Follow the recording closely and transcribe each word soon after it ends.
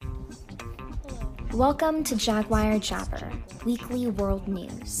Welcome to Jaguar Jabber, weekly world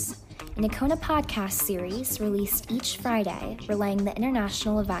news, an Icona podcast series released each Friday relaying the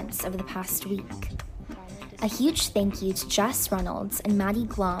international events of the past week. A huge thank you to Jess Reynolds and Maddie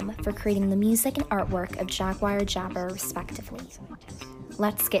Glom for creating the music and artwork of Jaguar Jabber, respectively.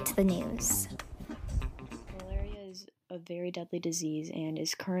 Let's get to the news. Malaria is a very deadly disease and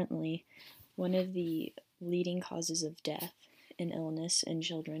is currently one of the leading causes of death and illness in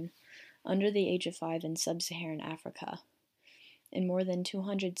children under the age of 5 in sub-Saharan Africa, and more than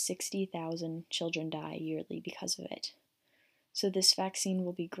 260,000 children die yearly because of it. So this vaccine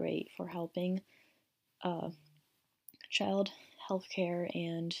will be great for helping child health care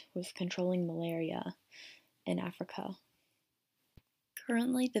and with controlling malaria in Africa.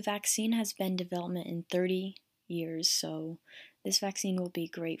 Currently, the vaccine has been in development in 30 years, so this vaccine will be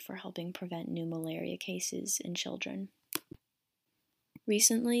great for helping prevent new malaria cases in children.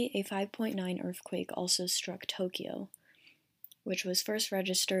 Recently, a 5.9 earthquake also struck Tokyo, which was first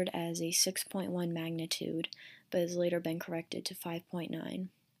registered as a 6.1 magnitude, but has later been corrected to 5.9.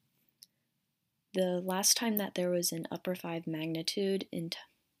 The last time that there was an upper 5 magnitude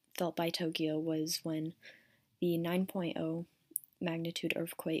felt by Tokyo was when the 9.0 magnitude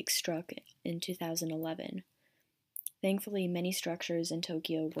earthquake struck in 2011. Thankfully, many structures in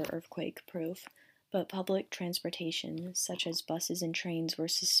Tokyo were earthquake-proof, but public transportation, such as buses and trains, were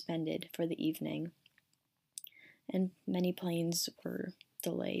suspended for the evening, and many planes were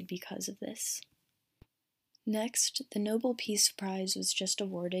delayed because of this. Next, the Nobel Peace Prize was just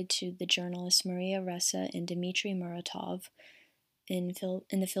awarded to the journalists Maria Ressa and Dmitry Muratov in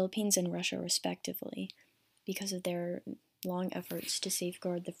the Philippines and Russia, respectively, because of their long efforts to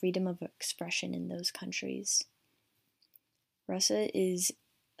safeguard the freedom of expression in those countries. Ressa is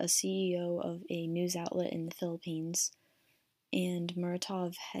a CEO of a news outlet in the Philippines, and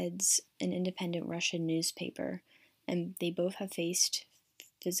Muratov heads an independent Russian newspaper, and they both have faced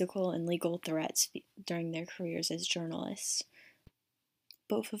physical and legal threats during their careers as journalists.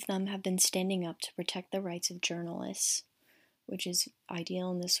 Both of them have been standing up to protect the rights of journalists, which is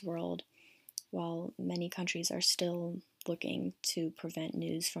ideal in this world, while many countries are still looking to prevent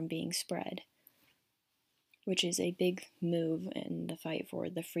news from being spread, which is a big move in the fight for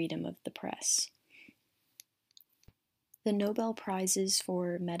the freedom of the press. The Nobel Prizes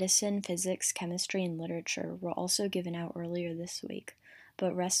for Medicine, Physics, Chemistry, and Literature were also given out earlier this week,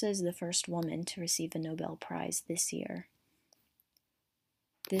 but Ressa is the first woman to receive a Nobel Prize this year.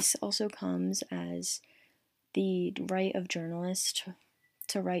 This also comes as the right of journalists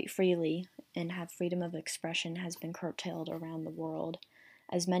to write freely and have freedom of expression has been curtailed around the world,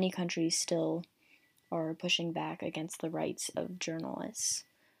 as many countries still are pushing back against the rights of journalists.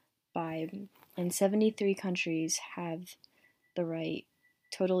 And 73 countries have the right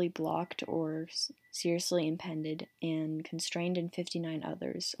totally blocked or seriously impeded and constrained in 59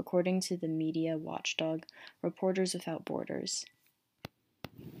 others, according to the media watchdog Reporters Without Borders.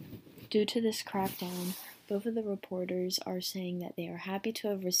 Due to this crackdown, both of the reporters are saying that they are happy to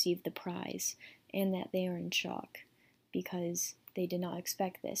have received the prize and that they are in shock because they did not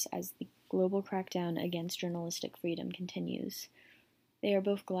expect this as the global crackdown against journalistic freedom continues. They are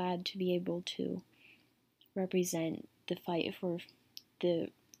both glad to be able to represent the fight for the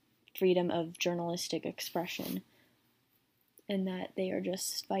freedom of journalistic expression and that they are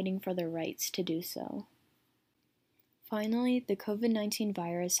just fighting for their rights to do so. Finally, the COVID-19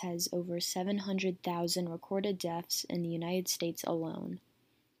 virus has over 700,000 recorded deaths in the United States alone.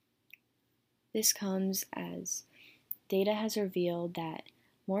 This comes as data has revealed that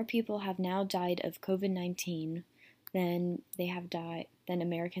more people have now died of COVID-19 than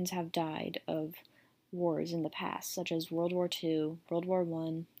Americans have died of wars in the past, such as World War II, World War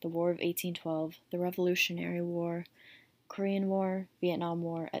I, the War of 1812, the Revolutionary War, Korean War, Vietnam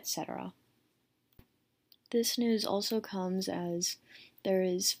War, etc. This news also comes as there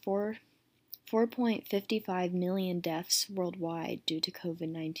is 4.55 million deaths worldwide due to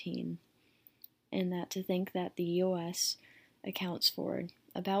COVID-19, and that to think that the U.S. accounts for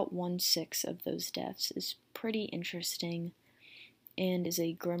about 1/6 of those deaths is pretty interesting and is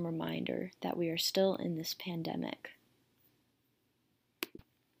a grim reminder that we are still in this pandemic.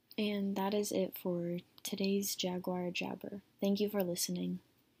 And that is it for today's Jaguar Jabber. Thank you for listening.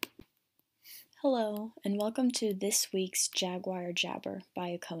 Hello, and welcome to this week's Jaguar Jabber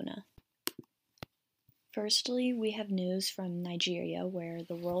by Icona. Firstly, we have news from Nigeria, where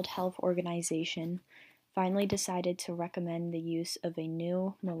the World Health Organization finally decided to recommend the use of a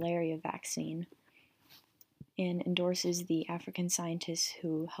new malaria vaccine and endorses the African scientists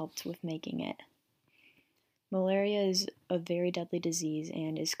who helped with making it. Malaria is a very deadly disease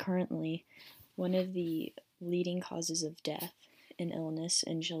and is currently one of the leading causes of death and illness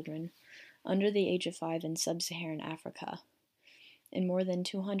in children under the age of 5 in sub-Saharan Africa, and more than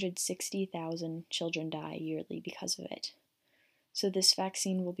 260,000 children die yearly because of it. So this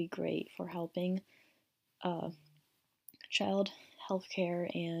vaccine will be great for helping child health care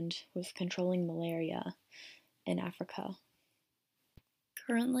and with controlling malaria in Africa.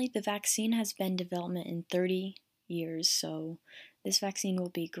 Currently, the vaccine has been in development in 30 years, so this vaccine will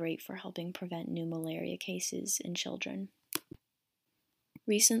be great for helping prevent new malaria cases in children.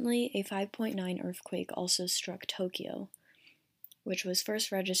 Recently, a 5.9 earthquake also struck Tokyo, which was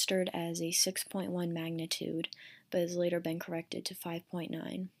first registered as a 6.1 magnitude, but has later been corrected to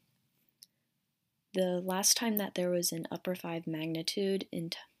 5.9. The last time that there was an upper 5 magnitude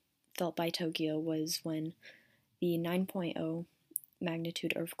felt by Tokyo was when the 9.0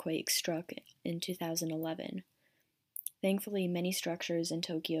 magnitude earthquake struck in 2011. Thankfully, many structures in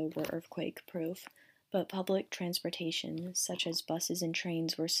Tokyo were earthquake-proof, but public transportation, such as buses and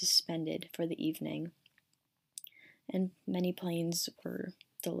trains, were suspended for the evening, and many planes were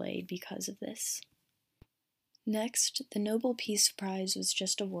delayed because of this. Next, the Nobel Peace Prize was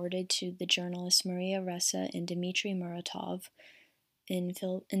just awarded to the journalists Maria Ressa and Dmitry Muratov in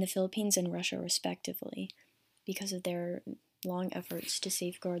the Philippines and Russia, respectively, because of their long efforts to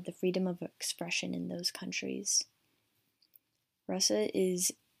safeguard the freedom of expression in those countries. Ressa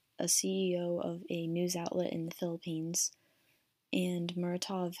is a CEO of a news outlet in the Philippines, and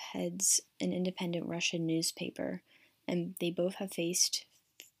Muratov heads an independent Russian newspaper, and they both have faced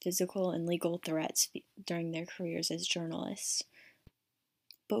physical and legal threats during their careers as journalists.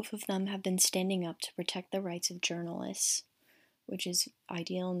 Both of them have been standing up to protect the rights of journalists, which is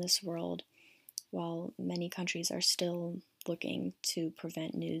ideal in this world, while many countries are still looking to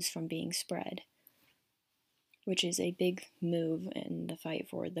prevent news from being spread, which is a big move in the fight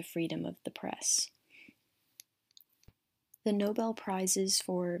for the freedom of the press. The Nobel Prizes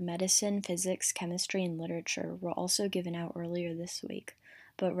for Medicine, Physics, Chemistry, and Literature were also given out earlier this week,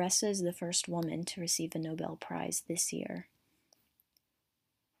 but Ressa is the first woman to receive a Nobel Prize this year.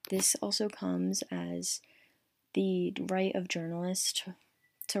 This also comes as the right of journalists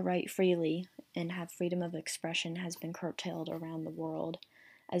to write freely and have freedom of expression has been curtailed around the world,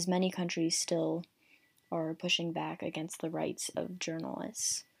 as many countries still are pushing back against the rights of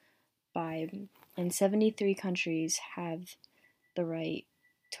journalists. And 73 countries have the right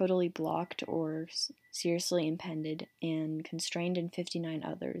totally blocked or seriously impeded and constrained in 59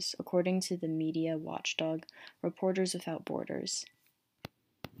 others, according to the media watchdog Reporters Without Borders.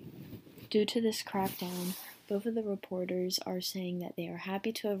 Due to this crackdown, both of the reporters are saying that they are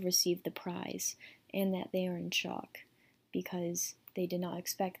happy to have received the prize and that they are in shock because they did not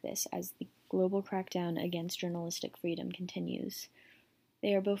expect this as the global crackdown against journalistic freedom continues.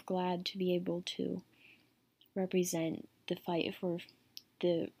 They are both glad to be able to represent the fight for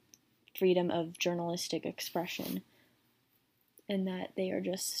the freedom of journalistic expression, and that they are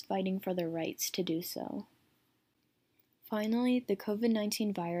just fighting for their rights to do so. Finally, the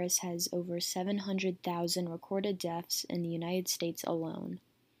COVID-19 virus has over 700,000 recorded deaths in the United States alone.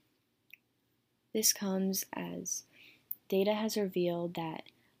 This comes as data has revealed that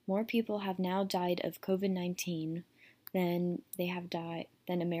more people have now died of COVID-19 than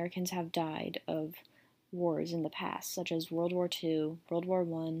Americans have died of wars in the past, such as World War II, World War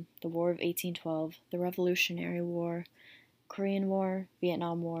I, the War of 1812, the Revolutionary War, Korean War,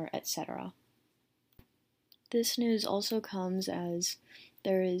 Vietnam War, etc. This news also comes as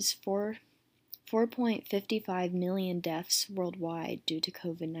there is 4.55 million deaths worldwide due to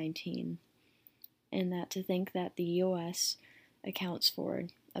COVID-19, and that to think that the U.S. accounts for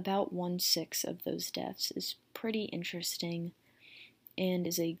about 1/6 of those deaths is pretty interesting and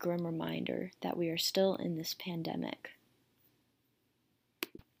is a grim reminder that we are still in this pandemic.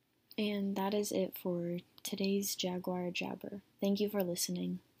 And that is it for today's Jaguar Jabber. Thank you for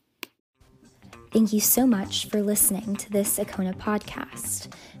listening. Thank you so much for listening to this Icona podcast,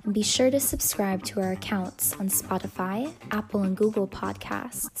 and be sure to subscribe to our accounts on Spotify, Apple and Google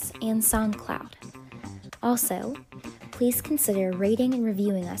Podcasts, and SoundCloud. Also, please consider rating and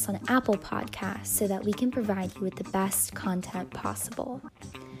reviewing us on Apple Podcasts so that we can provide you with the best content possible.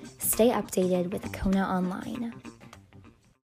 Stay updated with Icona Online.